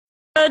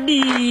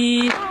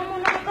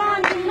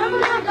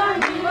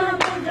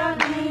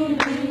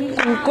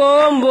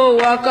Ukombo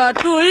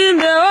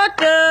wakatuimbe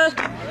wote.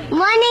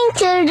 Morning,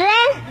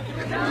 children.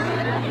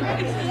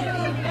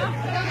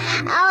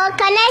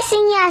 Can I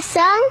sing you a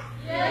song?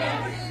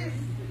 Yes.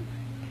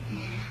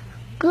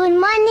 Good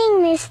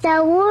morning,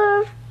 Mr.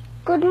 Wolf.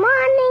 Good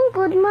morning,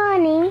 good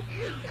morning.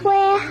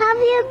 Where have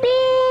you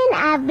been?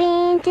 I've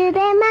been to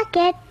the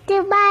market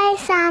to buy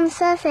some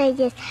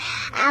sausages.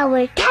 I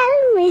will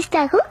tell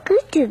Mr. Cuckoo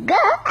to go,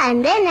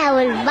 and then I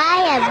will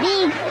buy a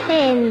big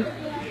hen.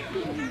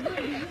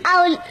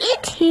 I will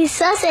eat his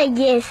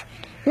sausages.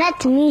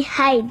 Let me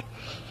hide.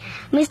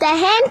 Mr.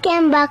 Hen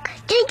came back.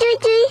 Chee, chee,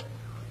 chee.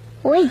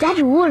 Where's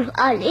that wolf?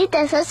 I'll eat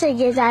the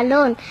sausages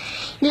alone.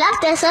 He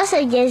left the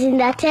sausages in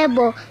the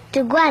table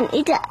to go and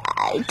eat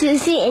to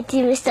see if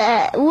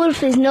Mr.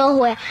 Wolf is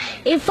nowhere.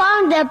 He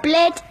found the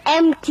plate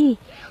empty.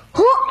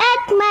 Who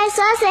ate my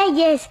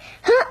sausages?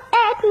 Who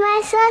ate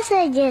my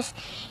sausages?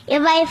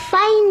 If I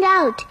find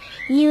out,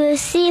 you will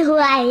see who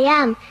I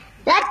am.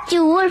 That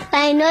you wolf,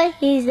 I know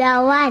he's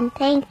the one.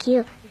 Thank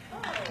you.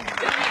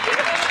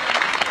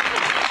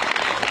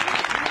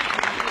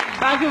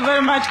 Thank you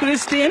very much,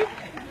 Christine.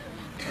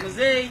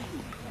 Muhoozi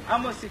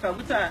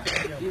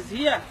Kainerugaba is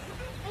here.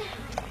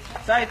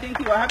 So I think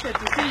we are happy to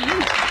see you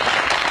here.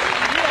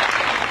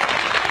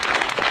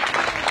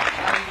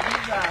 And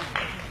these are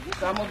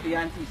some of the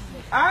aunties.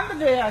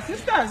 And their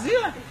sisters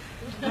here.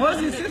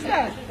 Muhoozi's sisters.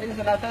 There is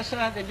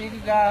Natasha, the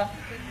big girl,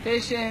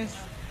 Patience,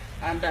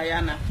 and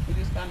Diana. Will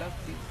you stand up,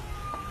 please?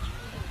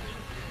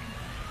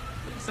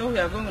 So we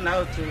are going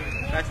now to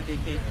cut the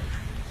cake.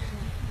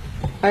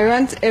 I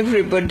want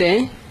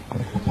everybody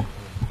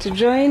to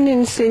join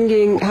in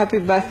singing happy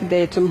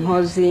birthday to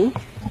Muhoozi,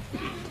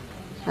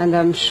 and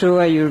I'm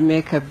sure you'll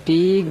make a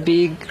big,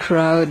 big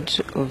crowd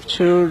of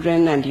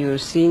children and you'll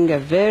sing a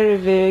very,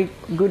 very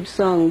good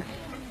song.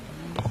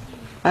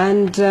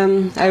 And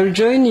I will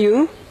join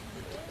you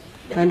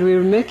and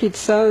we'll make it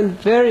sound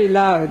very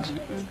loud.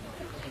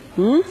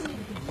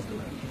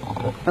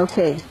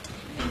 Okay.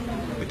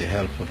 With the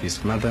help of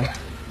his mother,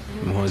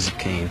 Muhoozi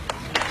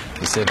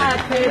Kainerugaba.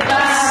 Happy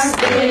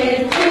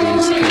birthday to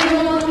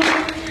you.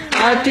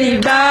 Happy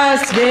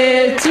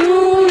birthday to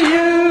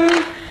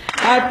you.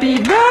 Happy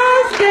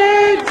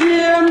birthday,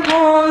 dear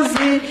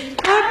Muhoozi.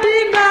 Happy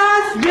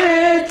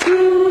birthday to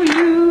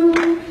you.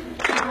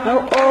 How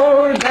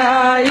old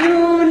are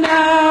you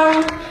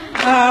now?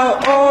 How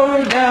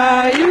old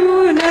are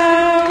you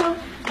now?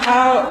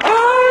 How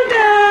old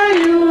are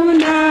you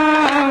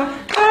now?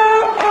 How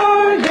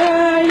old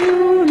are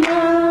you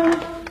now?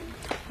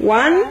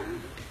 1,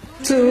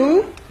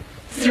 2,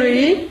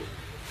 3,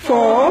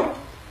 4,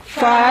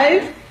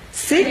 5,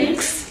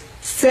 6,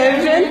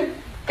 7,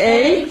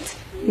 8,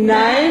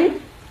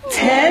 9,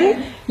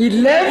 10,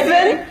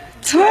 11,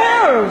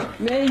 12.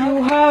 May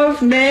you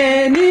have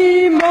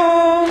many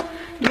more.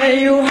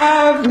 May you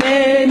have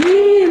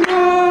many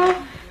more.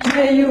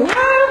 May you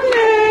have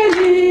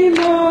many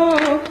more.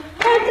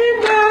 Happy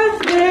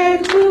birthday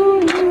to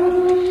you.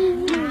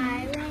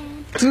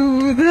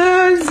 To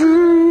the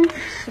zoo.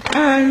 I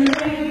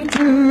went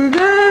to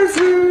the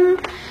zoo.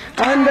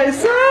 And I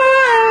saw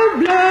a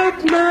black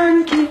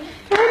monkey.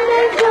 And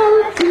I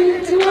thought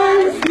it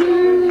was you.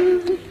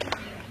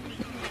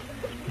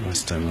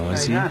 Master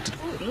Muhoozi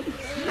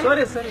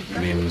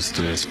beams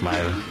to a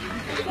smile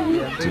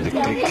to the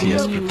cake he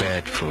has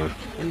prepared for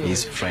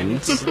his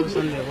friends,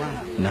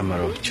 number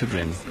of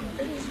children,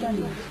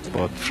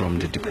 both from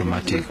the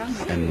diplomatic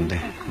and the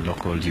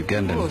local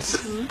Ugandans.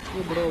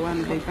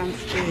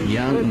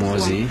 Young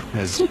Muhoozi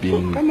has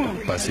been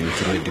passing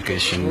through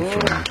education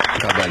from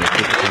Kabale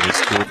Preparatory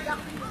School.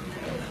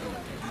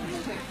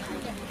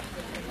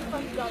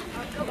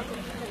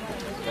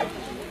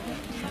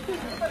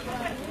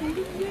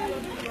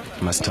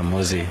 Master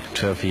Muhoozi,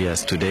 12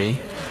 years today,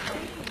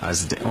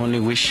 has the only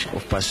wish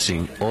of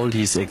passing all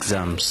his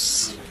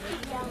exams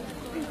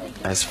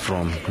as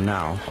from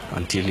now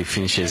until he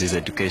finishes his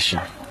education.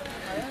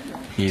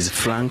 He is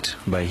flanked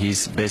by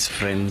his best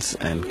friends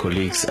and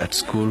colleagues at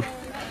school,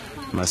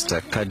 Master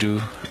Kadu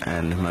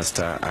and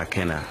Master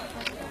Akena.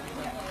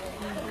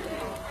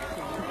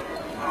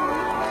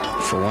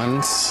 For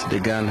once,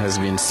 the gun has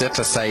been set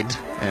aside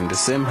and the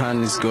same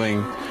hand is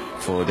going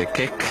for the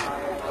cake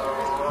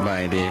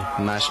by the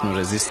National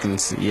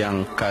Resistance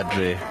Young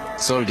Cadre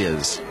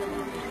soldiers.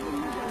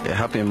 A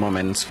happy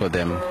moments for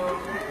them.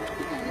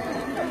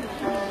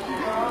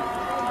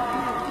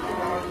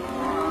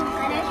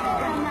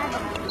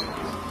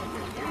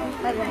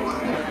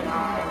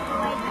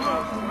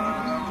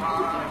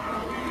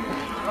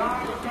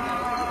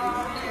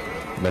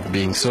 But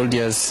being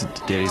soldiers,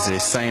 there is a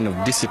sign of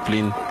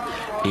discipline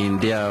in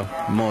their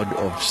mode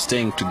of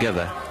staying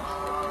together.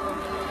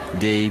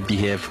 They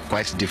behave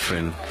quite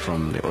different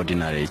from the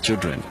ordinary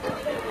children.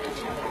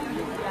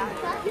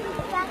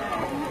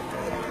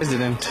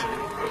 President,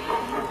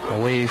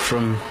 away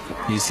from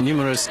his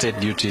numerous state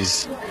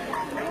duties,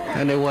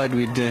 had a word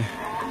with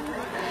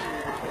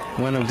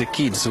one of the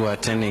kids who are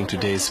attending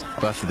today's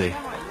birthday.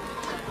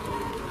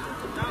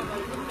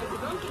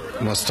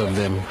 most of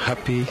them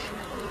happy,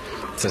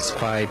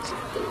 satisfied.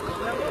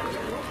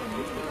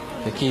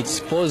 The kids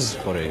pose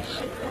for a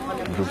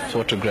group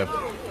photograph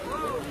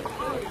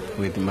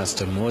with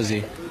Master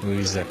Muhoozi, who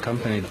is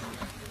accompanied,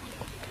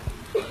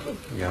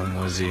 young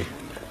Muhoozi,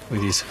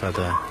 with his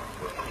father,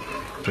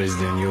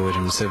 President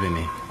Yoweri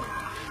Museveni,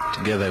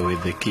 together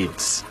with the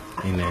kids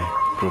in a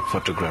group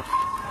photograph.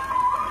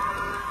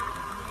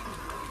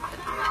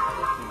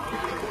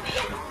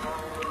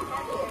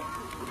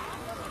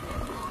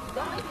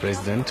 The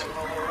President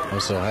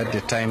also had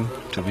the time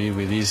to be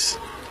with his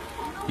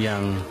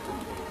young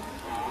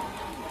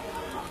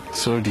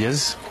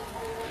soldiers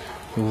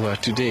who are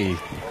today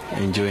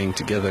enjoying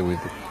together with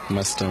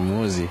Master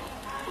Muhoozi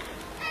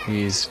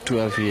his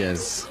 12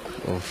 years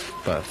of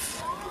birth.